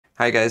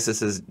Hi guys,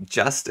 this is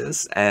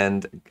Justice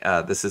and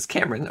this is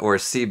Cameron or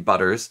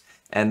Cbutters,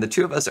 and the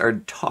two of us are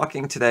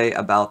talking today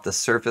about the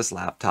Surface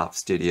Laptop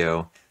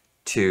Studio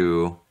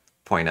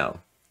 2.0.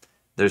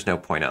 There's no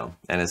point .0,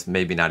 and it's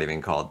maybe not even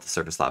called the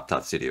Surface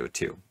Laptop Studio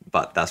 2,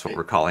 but that's what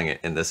we're calling it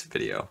in this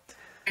video.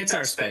 It's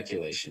our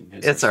speculation.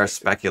 It's our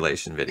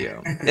speculation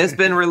video. It's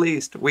been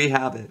released. We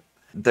have it.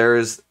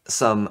 There's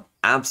some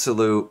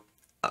absolute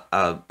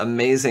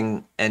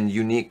amazing and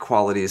unique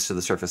qualities to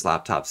the Surface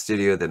Laptop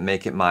Studio that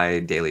make it my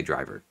daily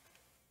driver.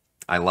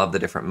 I love the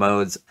different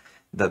modes.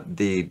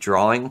 The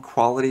drawing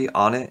quality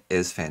on it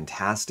is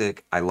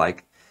fantastic. I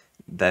like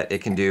that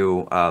it can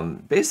do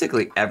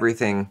basically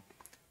everything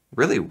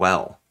really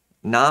well.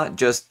 Not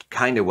just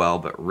kind of well,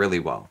 but really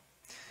well.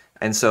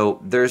 And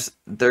so there's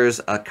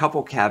a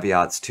couple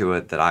caveats to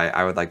it that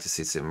I would like to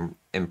see some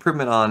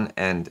improvement on.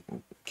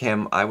 And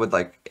Cam, I would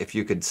like if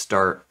you could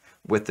start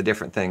with the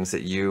different things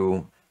that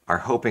you are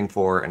hoping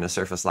for in a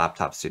Surface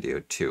Laptop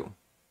Studio 2.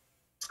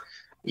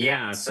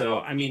 Yeah, so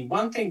I mean,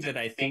 one thing that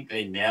I think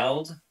they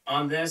nailed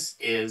on this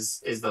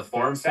is the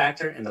form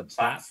factor and the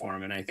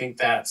platform, and I think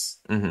that's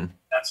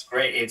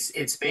great.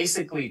 It's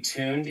basically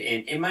tuned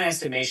in my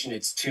estimation,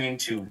 it's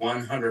tuned to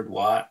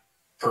 100-watt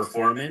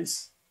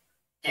performance,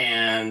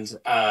 and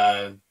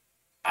I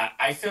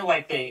feel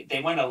like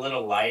they went a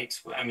little light.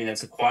 I mean,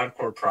 it's a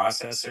quad-core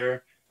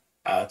processor,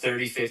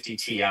 3050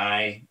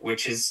 Ti,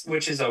 which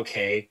is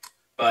okay.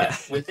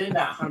 But within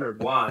that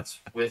 100 watts,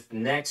 with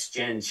next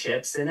gen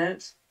chips in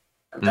it,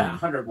 that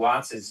 100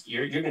 watts is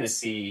you're going to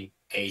see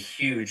a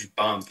huge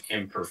bump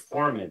in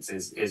performance.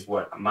 Is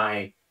what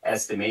my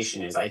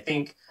estimation is. I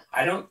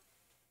don't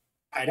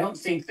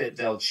think that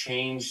they'll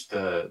change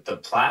the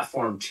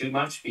platform too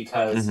much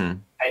because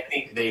I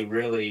think they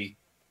really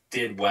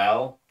did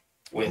well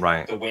with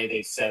the way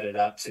they set it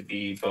up to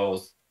be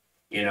both,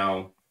 you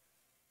know,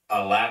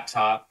 a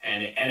laptop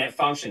and it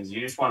functions. You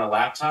just want a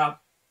laptop.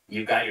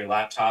 You got your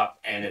laptop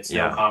and it's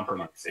no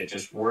compromise. It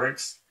just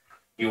works.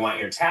 You want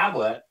your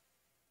tablet,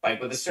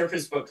 like with the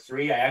Surface Book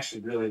 3, I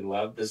actually really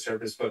love the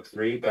Surface Book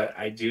 3, but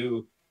I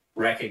do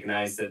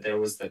recognize that there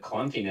was the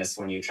clunkiness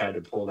when you tried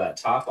to pull that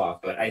top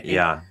off. But I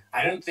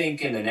don't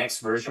think in the next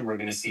version we're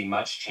going to see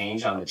much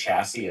change on the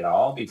chassis at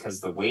all because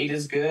the weight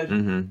is good.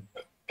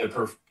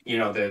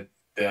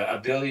 The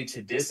ability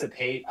to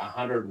dissipate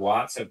 100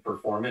 watts of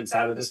performance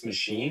out of this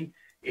machine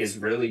is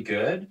really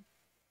good.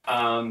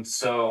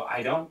 So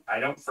I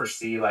don't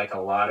foresee like a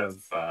lot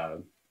of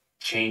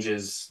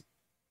changes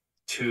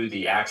to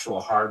the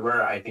actual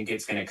hardware. I think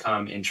it's going to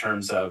come in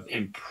terms of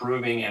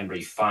improving and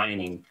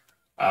refining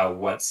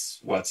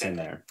what's in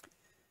there.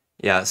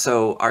 Yeah.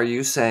 So are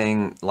you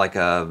saying like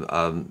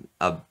a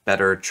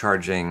better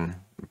charging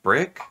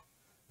brick?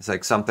 It's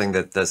like something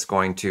that's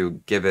going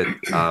to give it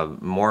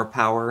more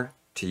power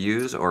to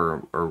use,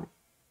 or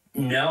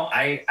no?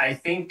 I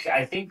think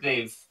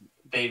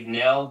they've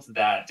nailed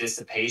that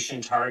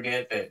dissipation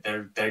target. That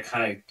they're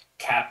kind of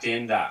capped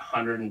in that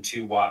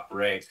 102 watt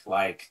brick.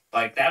 Like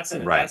that's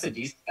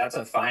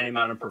a fine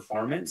amount of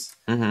performance.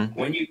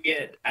 When you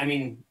get, I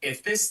mean,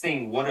 if this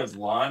thing would have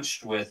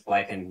launched with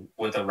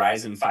with a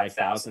Ryzen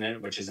 5000 in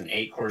it, which is an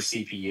 8-core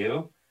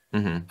CPU,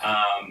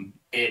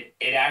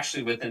 it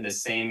actually within the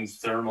same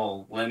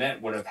thermal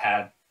limit would have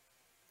had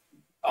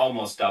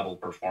almost double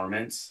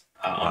performance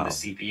on the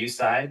CPU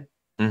side.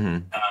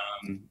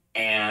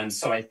 And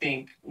so I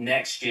think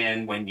next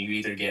gen, when you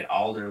either get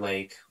Alder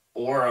Lake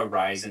or a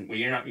Ryzen, well,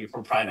 you're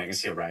probably not going to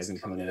see a Ryzen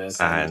coming into this.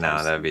 No,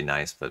 that'd be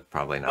nice, but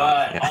probably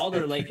not. But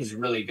Alder Lake is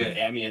really good.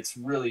 I mean, it's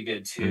really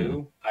good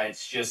too.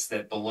 It's just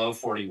that below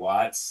 40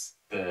 watts,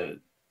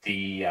 the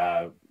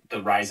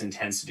Ryzen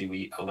tends to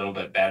do a little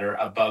bit better.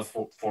 Above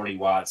 40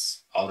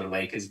 watts, Alder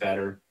Lake is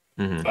better.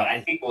 But I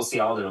think we'll see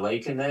Alder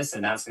Lake in this,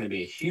 and that's going to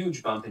be a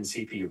huge bump in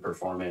CPU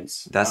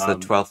performance. That's the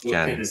 12th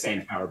gen. Within the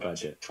same power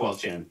budget.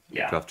 12th gen,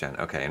 yeah. 12th gen,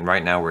 okay. And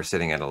right now we're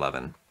sitting at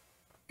 11.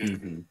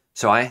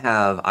 So I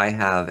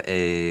have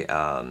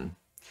a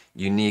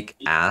unique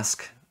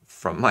ask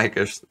from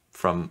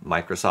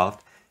Microsoft.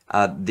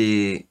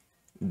 The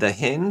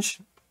hinge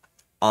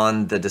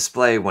on the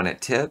display when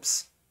it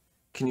tips.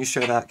 Can you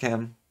show that,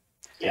 Cam?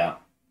 Yeah.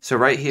 So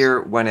right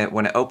here, when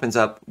it opens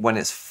up, when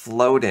it's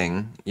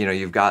floating, you know,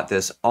 you've got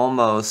this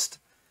almost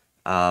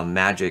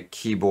magic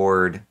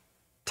keyboard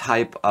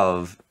type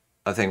of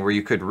a thing where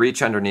you could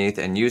reach underneath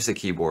and use the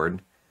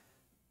keyboard,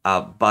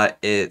 but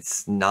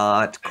it's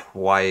not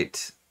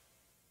quite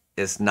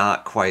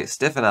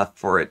stiff enough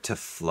for it to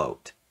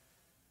float.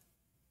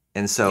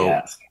 And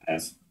so,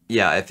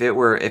 yeah, if it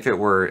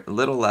were a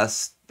little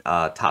less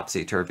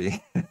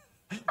topsy-turvy,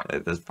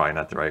 that's probably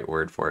not the right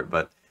word for it,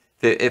 but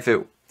if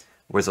it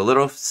was a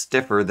little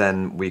stiffer,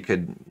 then we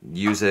could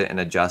use it and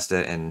adjust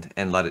it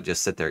and let it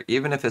just sit there.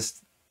 Even if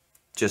it's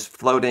just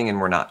floating and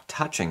we're not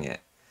touching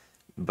it,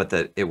 but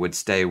that it would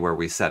stay where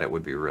we set it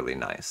would be really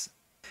nice.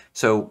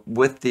 So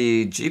with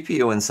the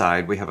GPU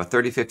inside, we have a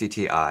 3050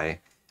 Ti.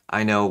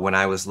 I know when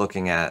I was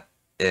looking at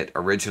it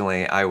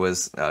originally, I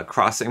was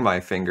crossing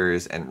my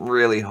fingers and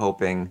really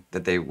hoping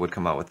that they would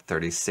come out with a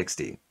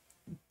 3060.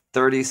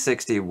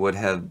 3060 would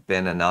have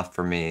been enough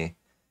for me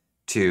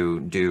to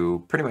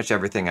do pretty much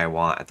everything I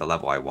want at the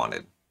level I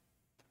wanted.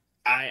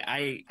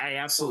 I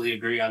absolutely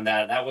agree on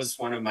that. That was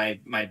one of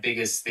my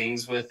biggest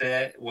things with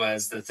it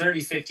was the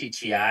 3050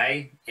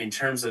 Ti in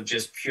terms of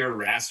just pure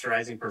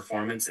rasterizing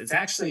performance. It's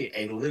actually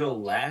a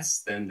little less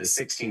than the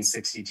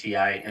 1660 Ti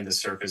and the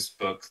Surface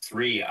Book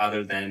 3,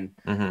 other than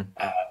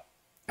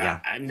Yeah,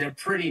 and they're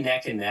pretty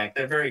neck and neck.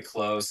 They're very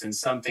close. In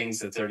some things,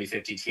 the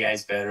 3050 Ti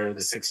is better,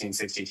 the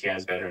 1660 Ti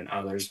is better in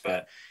others,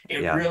 but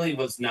it yeah, really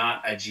was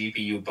not a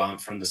GPU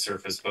bump from the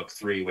Surface Book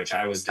 3, which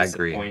I was I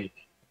agree. disappointed.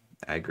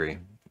 I agree.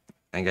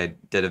 I think I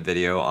did a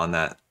video on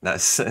that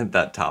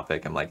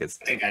topic. I'm like, it's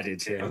I think I did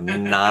too.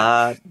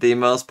 not the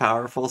most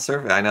powerful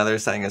Surface. I know they're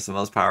saying it's the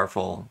most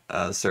powerful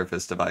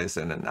Surface device,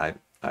 and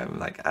I'm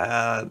like,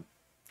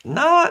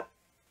 not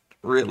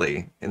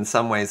really. In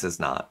some ways, it's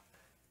not.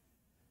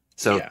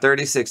 So Yeah.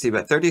 3060,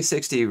 but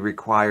 3060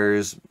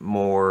 requires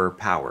more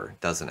power,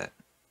 doesn't it?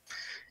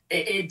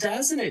 It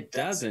does and it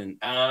doesn't.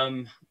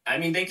 I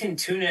mean, they can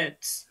tune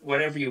it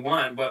whatever you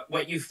want, but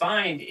what you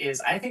find is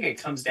I think it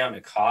comes down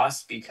to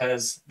cost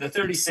because the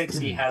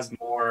 3060 has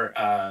more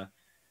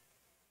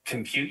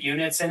compute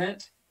units in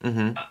it.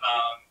 Mm-hmm.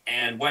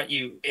 And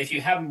if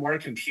you have more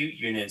compute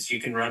units, you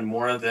can run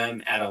more of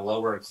them at a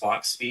lower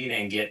clock speed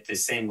and get the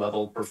same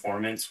level of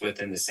performance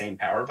within the same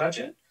power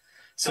budget.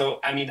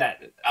 So, I mean,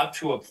 that up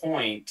to a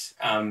point,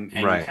 and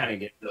you Right. kind of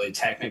get really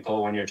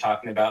technical when you're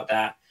talking about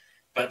that.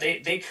 But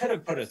they could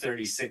have put a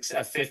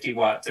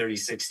 50-watt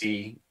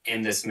 3060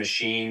 in this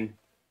machine,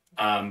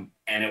 and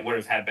it would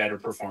have had better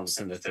performance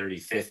than the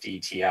 3050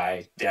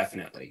 Ti,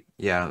 definitely.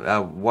 Yeah.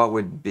 What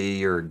would be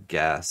your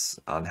guess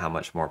on how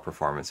much more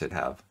performance it'd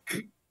have?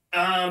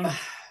 Um,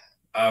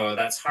 oh,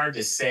 that's hard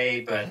to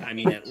say, but I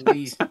mean, at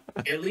least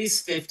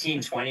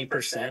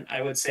 15-20%,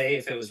 I would say,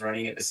 if it was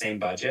running at the same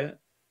budget,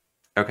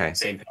 Okay.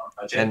 same power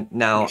budget. And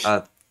now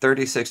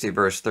 3060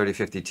 versus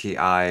 3050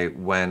 Ti,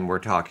 when we're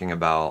talking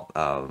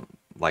about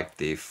like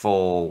the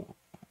full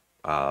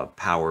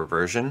power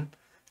version,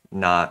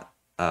 not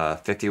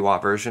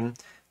 50-watt version,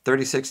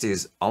 3060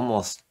 is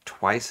almost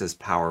twice as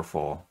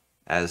powerful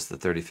as the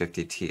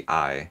 3050 Ti.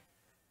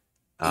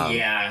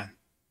 Yeah.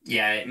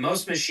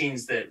 Most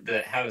machines that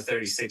have a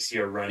 3060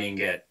 are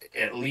running at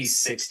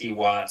least 60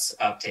 watts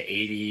up to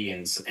 80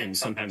 and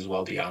sometimes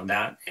well beyond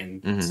that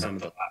in some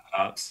of the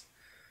laptops.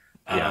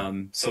 Yeah.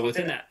 So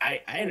within that,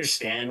 I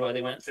understand why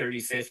they went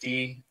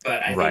 3050,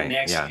 but I think Right.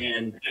 next Yeah.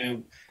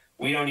 gen,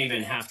 we don't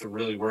even have to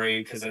really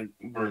worry because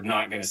we're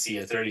not going to see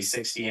a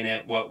 3060 in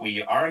it. What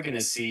we are going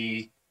to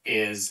see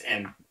is,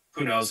 and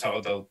who knows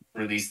how they'll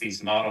release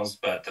these models,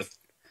 but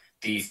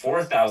the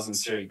 4000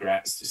 series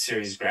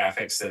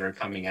graphics that are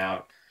coming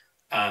out,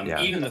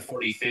 Yeah. even the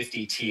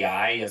 4050 Ti,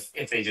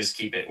 if they just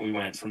keep it, we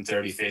went from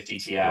 3050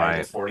 Ti to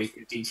Right.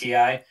 4050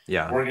 Ti.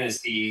 Yeah. We're going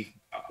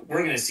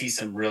to see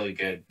some really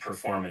good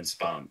performance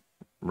bump.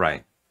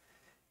 Right.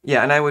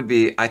 Yeah, and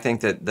I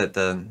think that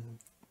the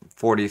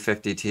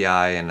 4050 Ti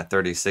and the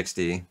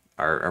 3060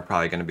 are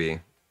probably going to be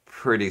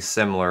pretty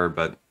similar,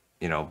 but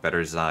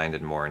better designed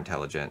and more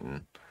intelligent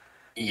and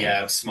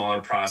Yeah,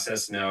 smaller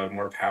process node,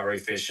 more power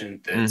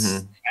efficient. I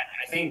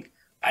think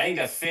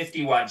a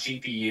 50-watt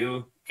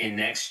GPU in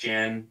next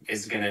gen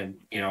is gonna,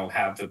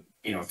 have the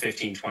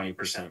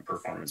 15-20%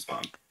 performance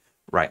bump.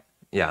 Right.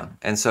 Yeah.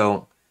 And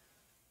so,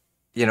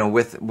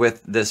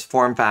 with this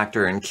form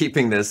factor and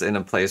keeping this in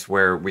a place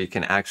where we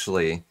can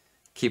actually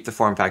keep the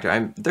form factor.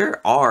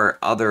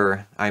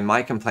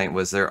 My complaint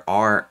was there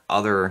are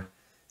other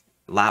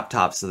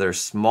laptops that are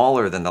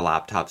smaller than the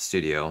laptop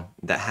studio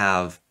that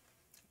have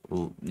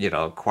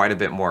quite a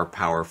bit more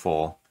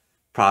powerful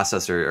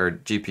processor or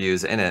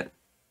GPUs in it.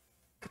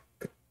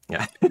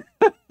 Yeah.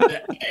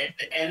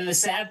 And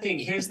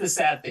here's the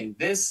sad thing.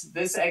 This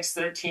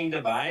X13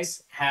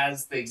 device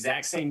has the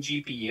exact same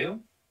GPU,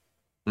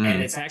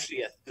 and it's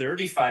actually a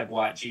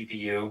 35-watt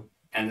GPU,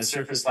 and the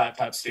Surface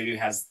Laptop Studio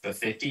has the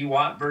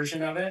 50-watt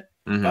version of it,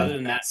 other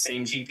than that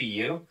same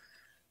GPU.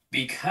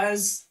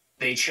 Because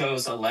they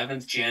chose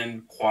 11th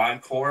gen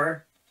quad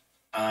core,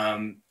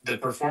 the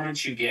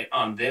performance you get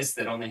on this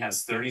that only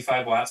has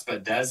 35 watts,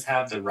 but does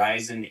have the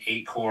Ryzen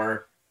 8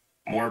 core,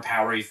 more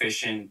power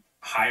efficient,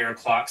 higher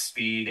clock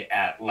speed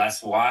at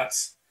less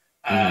watts,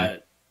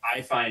 I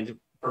find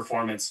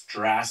performance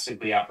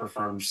drastically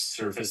outperforms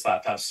Surface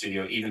Laptop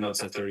Studio, even though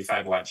it's a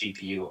 35-watt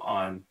GPU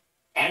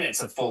and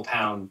it's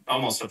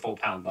almost a full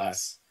pound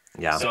less.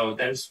 Yeah. So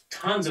there's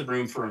tons of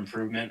room for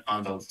improvement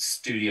on the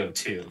Studio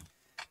 2.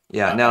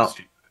 Yeah. Now,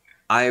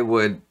 I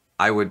would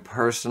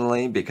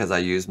personally, because I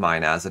use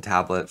mine as a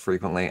tablet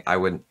frequently, I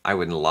would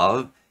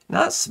love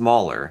not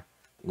smaller,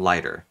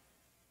 lighter.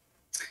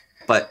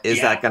 But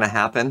is that going to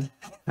happen?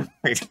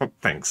 I don't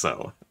think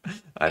so.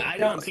 I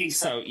don't think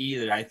so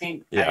either. I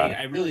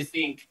really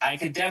think I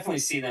could definitely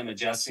see them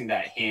adjusting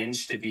that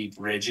hinge to be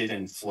rigid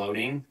and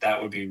floating.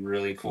 That would be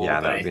really cool.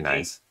 Yeah, that would be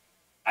nice.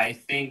 I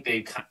think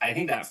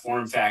that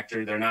form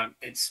factor, they're not,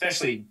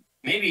 especially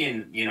maybe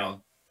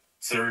in,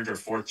 third or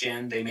fourth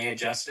gen, they may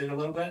adjust it a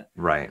little bit.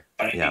 Right.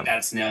 But I think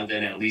that's nailed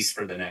in at least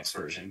for the next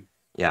version.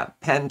 Yeah,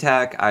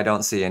 Pentec, I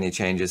don't see any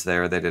changes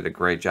there. They did a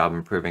great job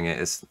improving it.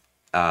 It's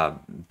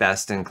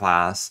best in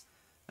class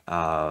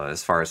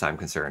as far as I'm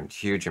concerned.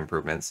 Huge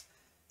improvements.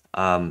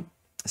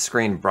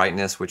 Screen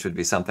brightness, which would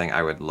be something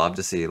I would love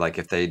to see, like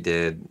if they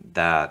did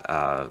that,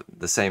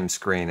 the same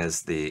screen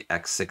as the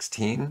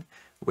X16,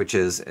 which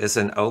is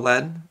an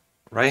OLED,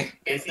 right?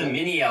 It's a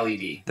mini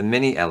LED. The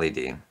mini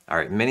LED. All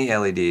right, mini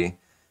LED.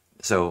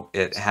 So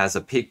it has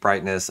a peak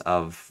brightness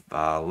of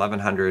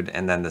 1100,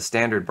 and then the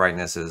standard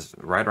brightness is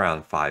right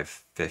around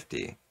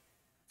 550.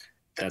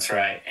 That's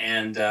right.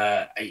 And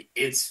I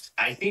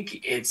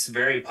think it's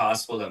very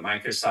possible that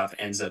Microsoft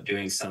ends up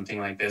doing something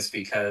like this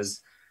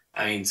because,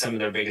 I mean, some of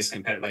their biggest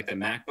competitors, like the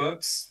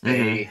MacBooks,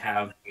 they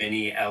have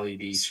mini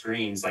LED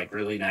screens, like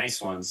really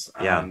nice ones.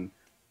 Yeah.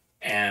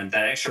 And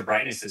that extra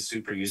brightness is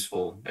super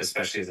useful,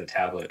 especially as a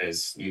tablet,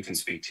 as you can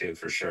speak to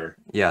for sure.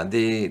 Yeah,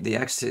 the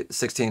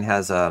X16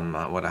 has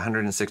what,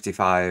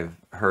 165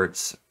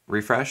 hertz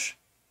refresh?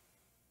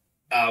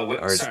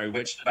 Sorry,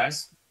 which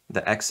device?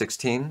 The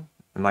X16?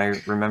 Am I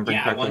remembering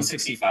Yeah, correctly?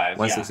 165.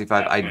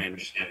 165. Yeah, that's my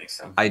understanding.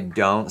 So I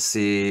don't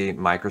see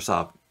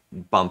Microsoft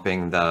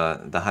bumping the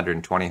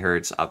 120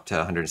 hertz up to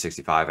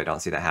 165. I don't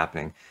see that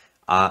happening.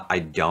 I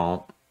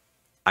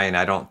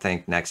don't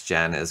think next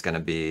gen is going to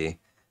be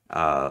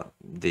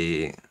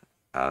the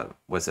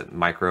was it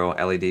micro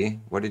LED?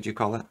 What did you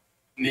call it?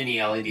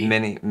 mini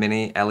LED.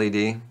 Mini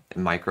LED.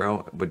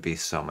 Micro would be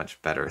so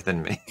much better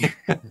than me.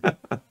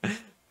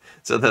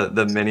 So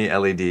the mini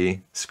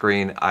LED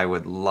screen, I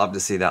would love to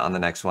see that on the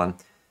next one.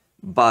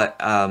 But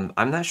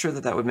I'm not sure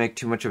that that would make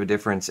too much of a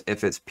difference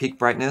if it's peak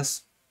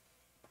brightness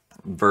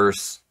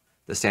versus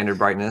the standard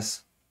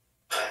brightness.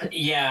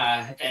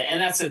 Yeah, and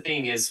that's the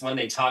thing is when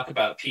they talk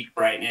about peak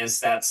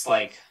brightness, that's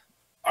like,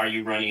 are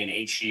you running an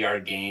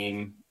HDR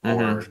game,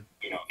 or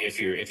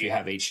if you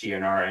have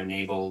HDR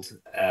enabled,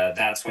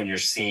 that's when you're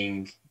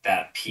seeing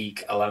that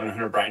peak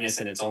 1100 brightness,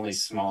 and it's only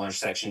smaller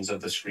sections of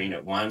the screen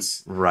at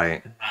once.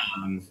 Right.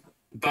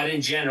 But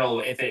in general,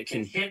 if it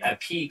can hit a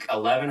peak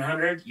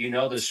 1100,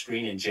 the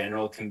screen in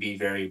general can be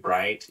very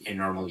bright in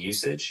normal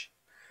usage.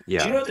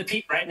 Yeah. Do you know what the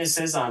peak brightness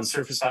is on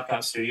Surface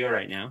Laptop Studio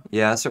right now?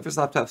 Yeah, Surface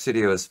Laptop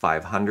Studio is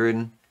 500,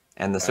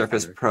 and the 500.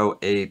 Surface Pro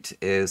 8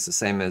 is the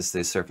same as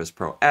the Surface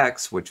Pro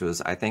X, which was,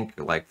 I think,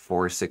 like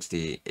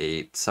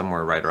 468,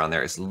 somewhere right around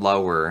there. It's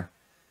lower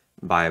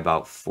by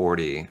about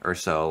 40 or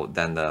so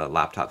than the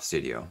Laptop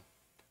Studio.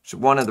 So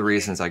one of the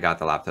reasons I got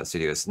the Laptop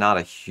Studio is not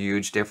a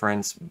huge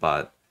difference,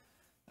 but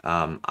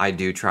I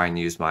do try and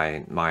use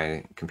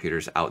my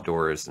computers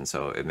outdoors, and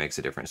so it makes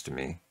a difference to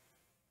me.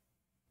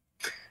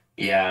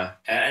 Yeah,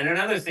 and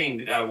another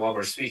thing while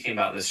we're speaking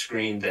about the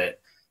screen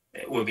that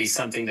would be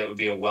something that would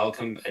be a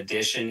welcome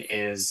addition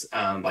is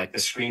like the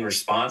screen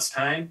response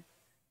time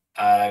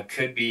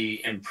could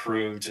be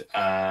improved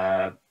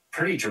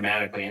pretty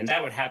dramatically, and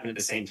that would happen at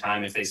the same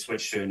time if they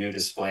switch to a new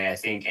display. I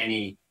think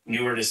any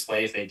newer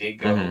display, if they did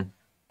go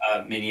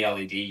mini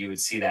LED, you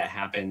would see that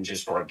happen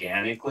just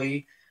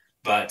organically.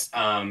 But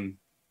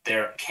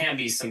there can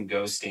be some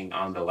ghosting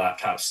on the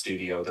Laptop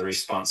Studio. The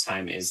response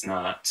time is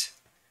not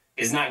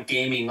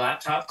gaming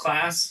laptop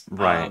class,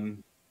 Right.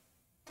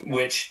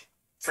 Which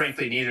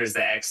frankly neither is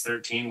the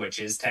X13, which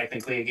is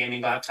technically a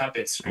gaming laptop.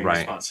 Its screen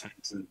response time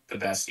isn't the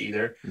best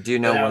either. Do you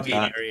know that what would be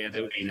an area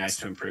that would be nice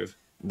to improve?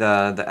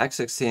 The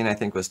X16 I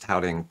think was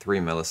touting 3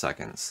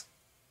 milliseconds.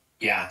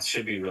 Yeah, it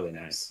should be really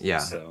nice. Yeah.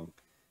 So,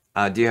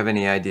 do you have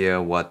any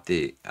idea what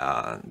the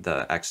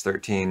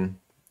X13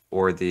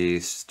 or the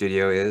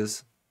Studio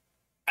is?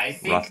 I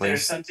think roughly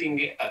there's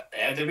something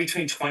they're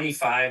between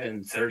 25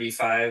 and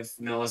 35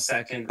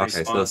 millisecond response.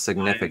 Okay, so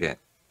significant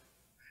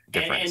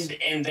difference.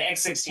 And the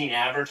X16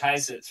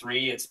 advertised at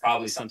 3. It's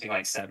probably something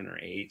like 7 or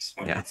 8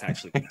 when it's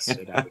actually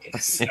tested, I would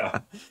guess. So,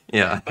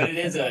 yeah. But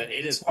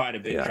it is quite a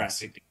big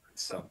drastic difference.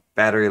 So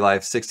battery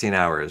life 16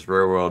 hours,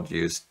 real world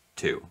use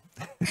 2.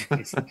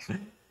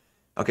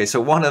 Okay,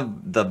 so one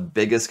of the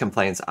biggest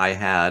complaints I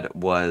had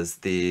was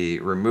the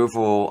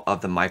removal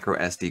of the micro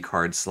SD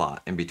card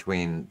slot in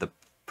between the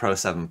Pro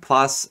 7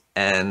 Plus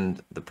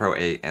and the Pro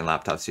 8 and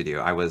Laptop Studio.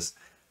 I was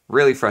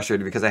really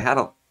frustrated because I had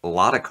a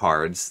lot of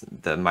cards,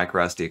 the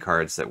micro SD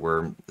cards that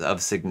were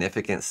of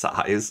significant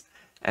size,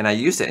 and I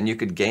used it, and you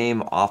could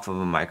game off of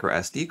a micro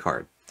SD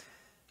card.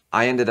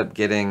 I ended up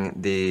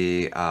getting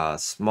the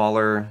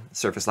smaller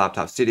Surface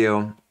Laptop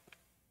Studio,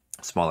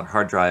 smaller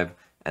hard drive,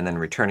 and then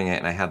returning it,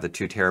 and I have the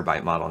 2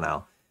 terabyte model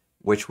now,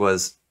 which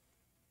was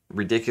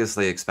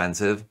ridiculously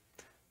expensive.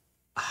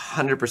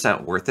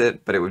 100% worth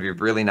it, but it would be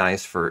really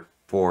nice for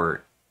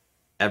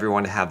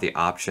everyone to have the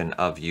option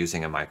of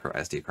using a micro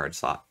SD card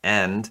slot.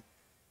 And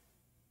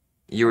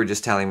you were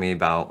just telling me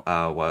about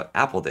what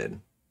Apple did.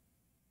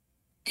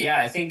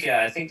 Yeah, I think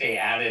they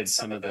added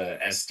some of the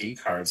SD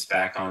cards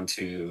back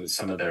onto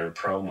some of their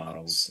Pro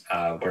models,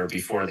 where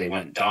before they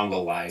went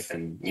dongle life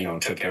and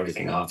took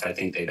everything off. I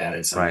think they've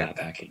added some of that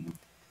back in.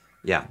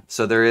 Yeah,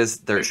 so there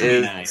is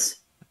nice.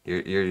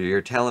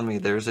 You're telling me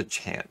there's a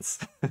chance.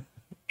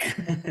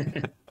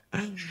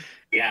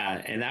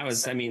 Yeah, and that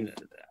was, I mean,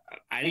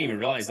 I didn't even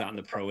realize that on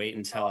the Pro 8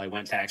 until I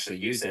went to actually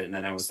use it, and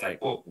then I was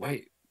like, well,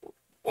 wait,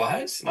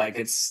 what? Like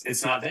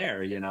it's not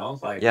there, you know?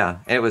 Like Yeah,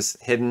 and it was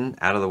hidden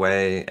out of the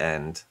way,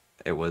 and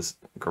it was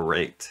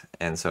great.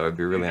 And so it'd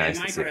be really and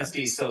nice to see micro that.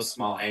 SD is so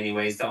small,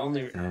 anyways. The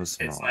only So it's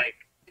small. like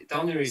the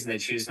only reason they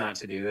choose not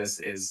to do this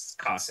is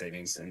cost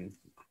savings, and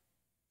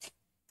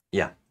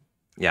Yeah,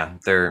 yeah.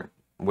 They're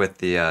with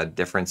the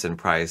difference in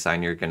price. I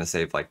know you're going to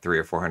save like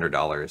 $300 or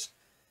 $400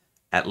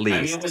 at I mean,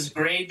 it least. was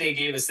great. They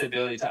gave us the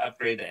ability to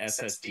upgrade the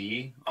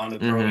SSD on the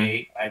Pro Mm-hmm.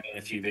 8. I've done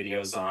a few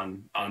videos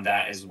on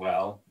that as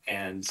well,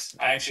 and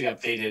I actually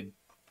updated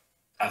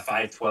a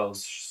 512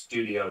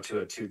 Studio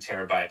to a 2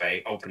 terabyte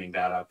by opening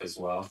that up as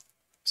well.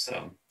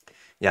 So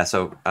Yeah.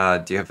 So,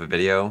 do you have a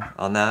video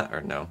on that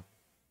or no?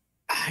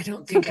 I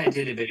don't think I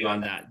did a video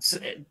on that.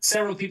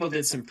 Several people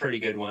did some pretty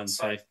good ones,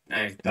 so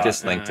I thought,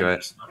 Just link to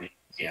it.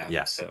 yeah.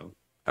 Yeah. So,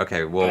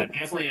 Okay. Well. but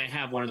definitely, I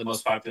have one of the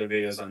most popular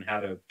videos on how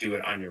to do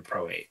it on your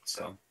Pro 8.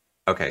 So,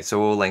 Okay. So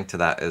we'll link to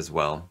that as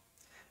well. All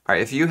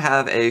right. If you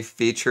have a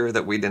feature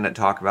that we didn't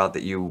talk about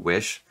that you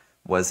wish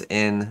was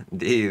in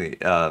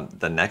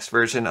the next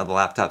version of the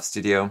Laptop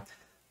Studio,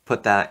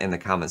 put that in the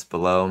comments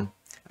below.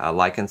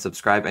 Like and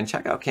subscribe, and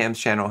check out Cam's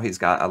channel. He's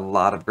got a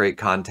lot of great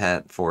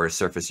content for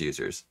Surface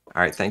users.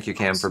 All right, thank you,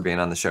 Cam, for being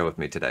on the show with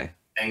me today.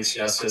 thanks,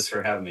 Justice,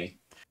 for having me.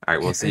 All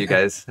right, we'll see you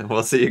guys.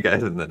 We'll see you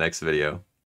guys in the next video.